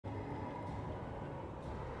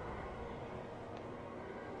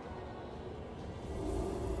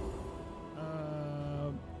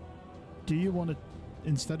Do you want to,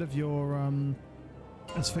 instead of your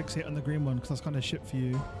asphyxiate on the green one, because that's kind of shit for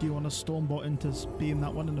you, do you want to stormbot into being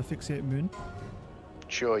that one and asphyxiate moon?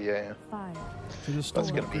 Sure, yeah. 5. So just That's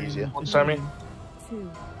storm gonna that be green easier. into Sammy? green, 2,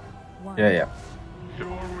 1. Yeah.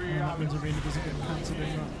 and that means arena doesn't get cancelled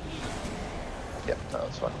in that. Yep, no,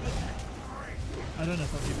 that's fine. I don't know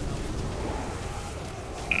if that's even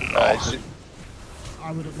No.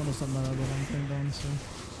 I wouldn't want to send that other one thing down, so.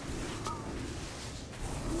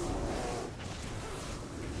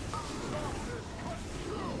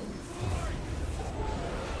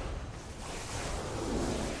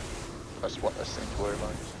 That's one less thing to worry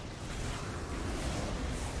about.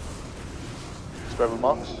 Spread with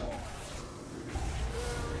marks.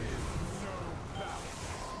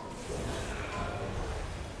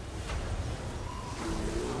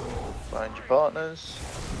 Find your partners.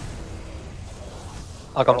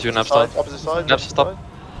 I'll come to you, Napstar. Opposite side. Napstar, stop.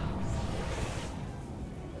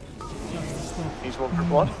 He's one group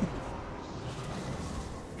 1.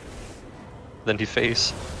 Then he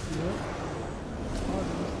face.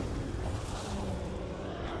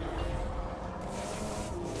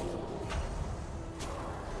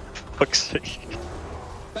 Fuck's sake.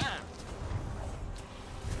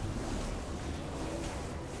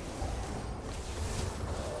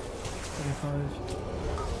 25.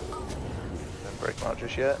 Don't break them out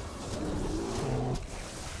just yet.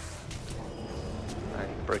 And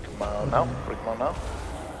you can break them out now. Break them out now.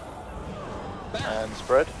 And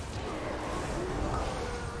spread.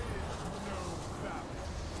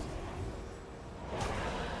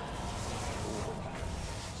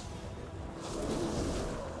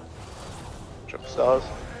 Drop stars.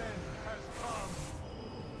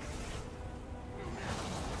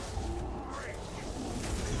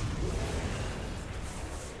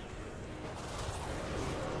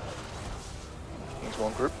 He's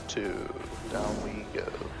one group 2. Down we go.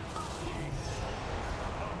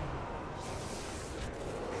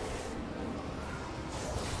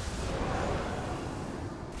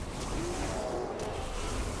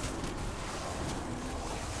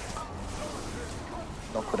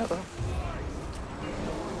 Knock whatever.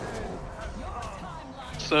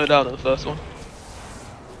 Third out of the first one.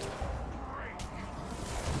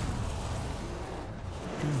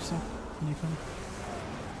 Can you come?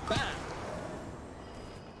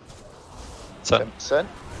 10%.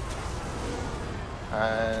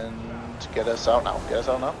 And get us out now. Get us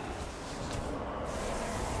out now.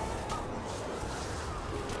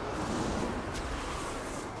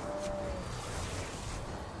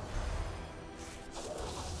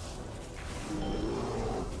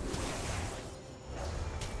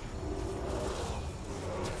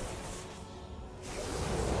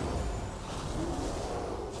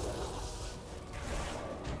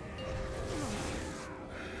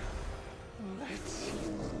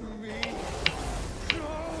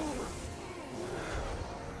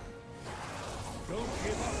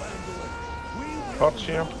 Pots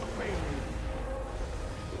here.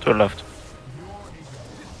 To the left.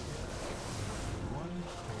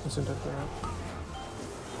 Isn't it there?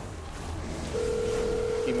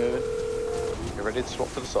 Keep moving. Get ready to swap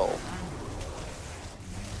to the soul.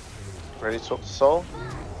 Ready to swap to soul?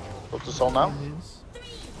 Swap to soul now. It is.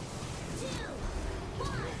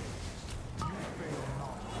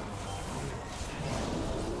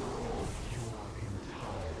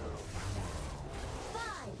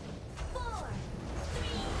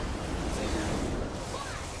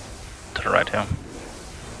 To the right here.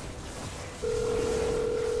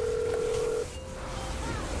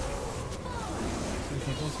 Take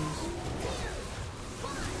our bosses.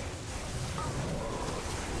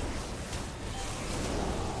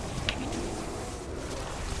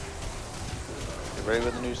 Get ready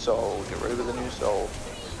with the new soul. Get ready with the new soul.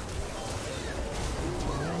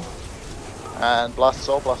 And blast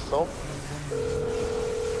soul, blast soul.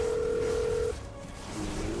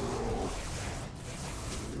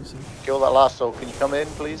 Kill that last soul. Can you come in,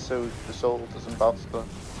 please, so the soul doesn't bounce the...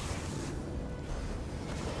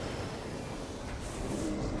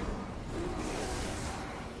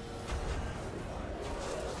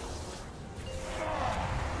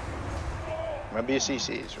 Remember your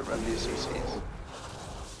CCs, remember your CCs.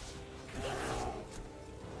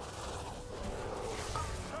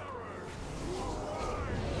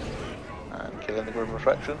 And killing the Grim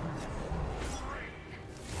Reflection.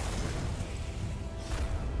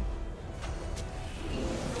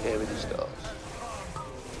 Here with your stars.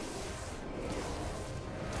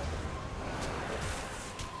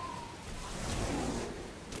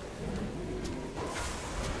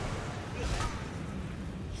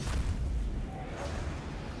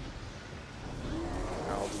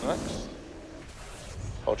 Next.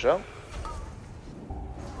 Hold jump.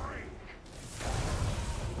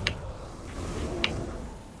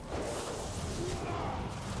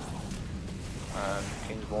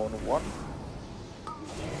 Spawn 1.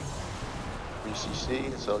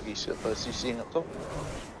 3cc, so I'll get CCing up top.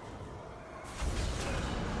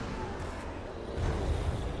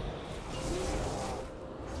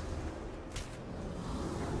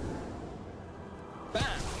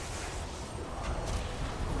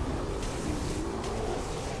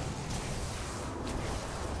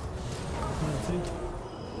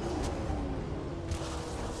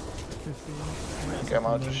 Get him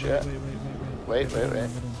out just yet. Wait.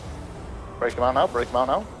 Break him out now,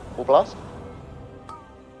 Full blast.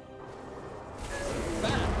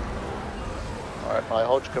 Alright, my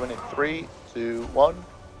Hodge coming in 3, 2, 1.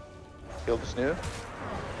 Kill the snoo.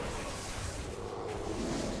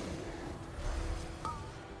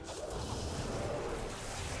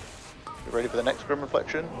 Get ready for the next Grim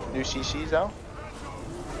Reflection. New CCs out.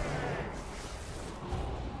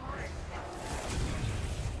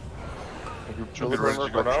 Group 2 get ready to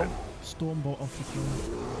go down. Stormbolt off the floor.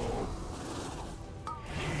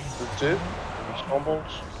 Group 2.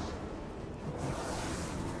 Stormbolts.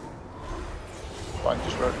 Fine,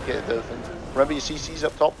 just get the thing. Remember your CCs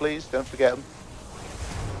up top, please. Don't forget them.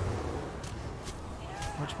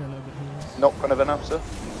 Watch me a little bit here. Not kind of enough, sir.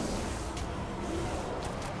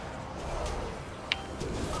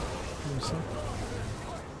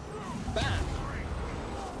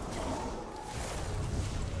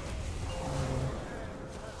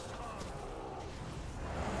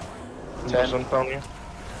 Ten down here.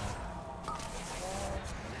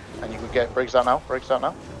 And you can get breaks out now. Watch me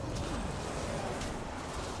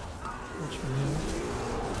here.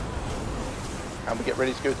 And we get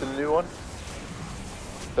ready to go to the new one.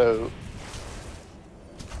 So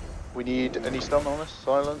we need any stun on us.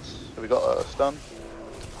 Silence. So we got a stun.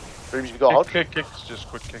 Dreams, you got Hodge. Kicks, just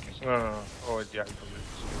quick kicks. No. Oh yeah.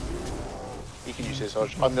 He can use his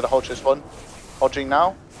Hodge. I'm gonna Hodge this one. Hodging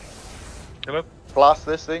now. Kill it. Blast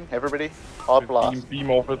this thing, everybody. Hard blast. Beam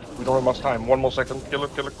off it. We don't have much time. 1 more second. Kill it.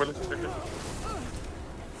 Quickly.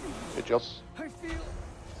 Good job. I feel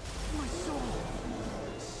my soul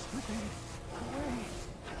slipping away.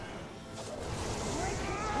 Break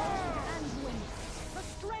its hold, Anduin. The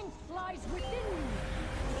strength lies within you.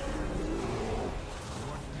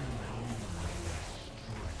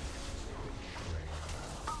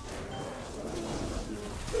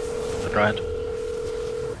 Good ride.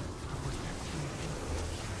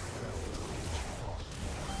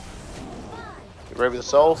 Get ready with the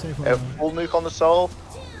soul. Full nuke on the soul.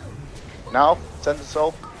 Now, send the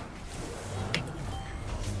soul.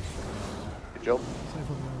 Good job.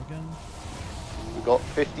 Safe over there again. We've got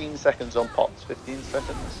 15 seconds on pots. 15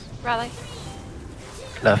 seconds. Rally.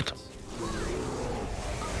 Left.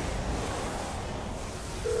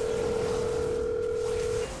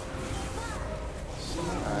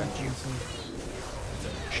 And you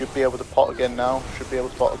should be able to pot again now.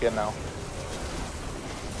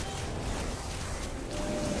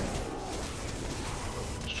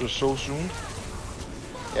 So soon.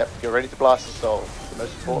 Yep, get ready to blast the soul. The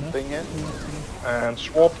most important thing here. And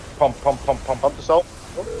swap. Pump. Pump the soul.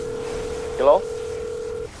 Kill off.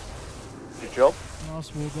 Good job.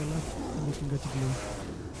 Last wall go left, and we can go to blue.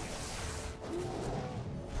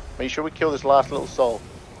 Make sure we kill this last little soul.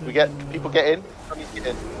 We get people get in. Get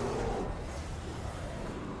in.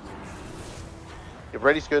 Get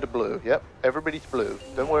ready to go to blue. Yep, everybody to blue.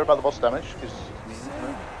 Don't worry about the boss damage, because.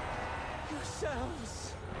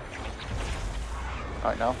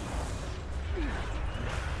 Right now.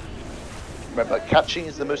 Remember, catching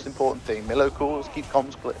is the most important thing. Milo calls, keep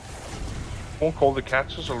comms clear. Won't call the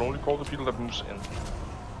catchers, I'll only call the people that moves in.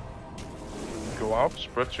 Go out,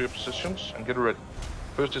 spread to your positions, and get ready.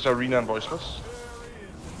 First is Arena and Voiceless.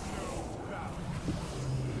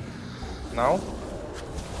 Now.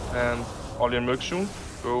 And Ollie and Merc soon.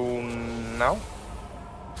 Go now.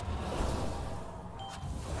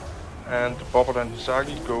 And Bobbert and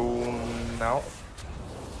Hisagi go now.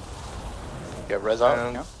 Get res out,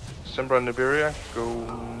 and yeah. Sembra and Niberia go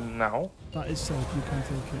now. That is safe, you can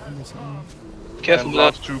take it. I'm listening. Careful, and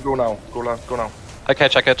lad. last two go now. Go now. I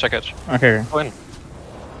catch. Okay. Go in.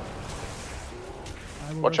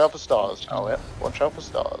 Watch out for stars now, yeah. Watch out for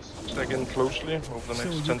stars. Stack in closely over the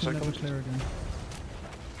next 10 seconds. Clear again.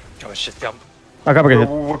 Oh shit, jump. I got it.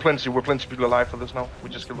 We're plenty people alive for this now. We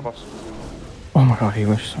just killed the boss. Oh my god, he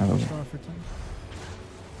was. Star for 10.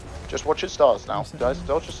 Just watch your stars now, guys.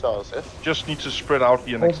 Watch your stars, yeah. Just need to spread out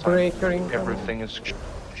here next time. Breaker Everything is.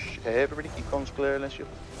 Hey, everybody keep comms clear unless you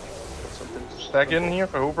got something. Stack in here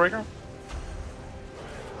for Hullbreaker.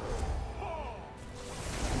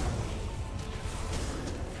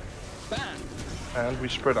 And we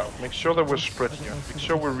spread out. Make sure that we're spread here. Make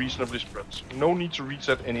sure we're reasonably spread. No need to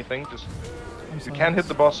reset anything. Just if you can hit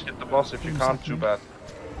the boss, hit the boss. If you can't, too bad.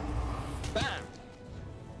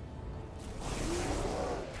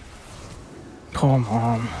 Come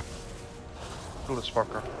on. Kill this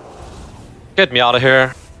fucker. Get me out of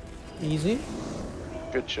here. Easy.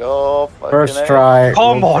 Good job. First try.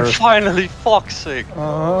 Come on, First. finally, fuck's sake.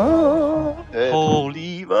 Dead.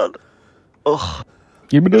 Holy man. Ugh.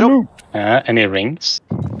 Give me the loot. Any rings?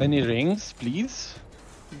 Any rings, please?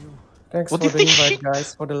 Thanks What for is the this invite, shit?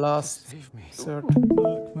 guys, for the last third.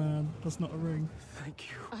 Look, man, that's not a ring.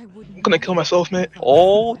 I'm gonna kill myself, mate.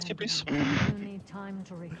 Oh, TPs. You need time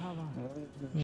to recover.